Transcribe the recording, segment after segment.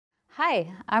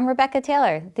Hi, I'm Rebecca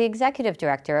Taylor, the Executive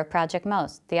Director of Project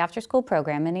Most, the after-school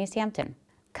program in East Hampton.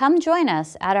 Come join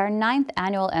us at our 9th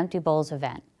annual Empty Bowls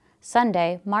event,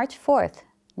 Sunday, March 4th,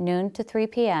 noon to 3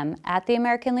 p.m. at the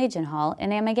American Legion Hall in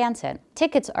Amagansett.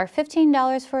 Tickets are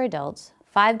 $15 for adults,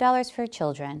 $5 for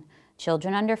children,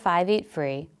 children under 5 eat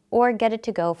free, or get it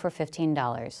to go for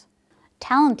 $15.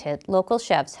 Talented local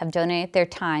chefs have donated their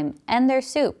time and their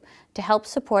soup to help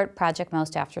support Project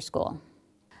Most After School.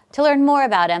 To learn more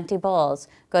about Empty Bowls,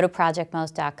 go to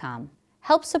projectmost.com.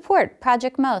 Help support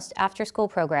Project Most After School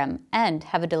program and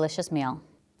have a delicious meal.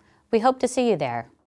 We hope to see you there.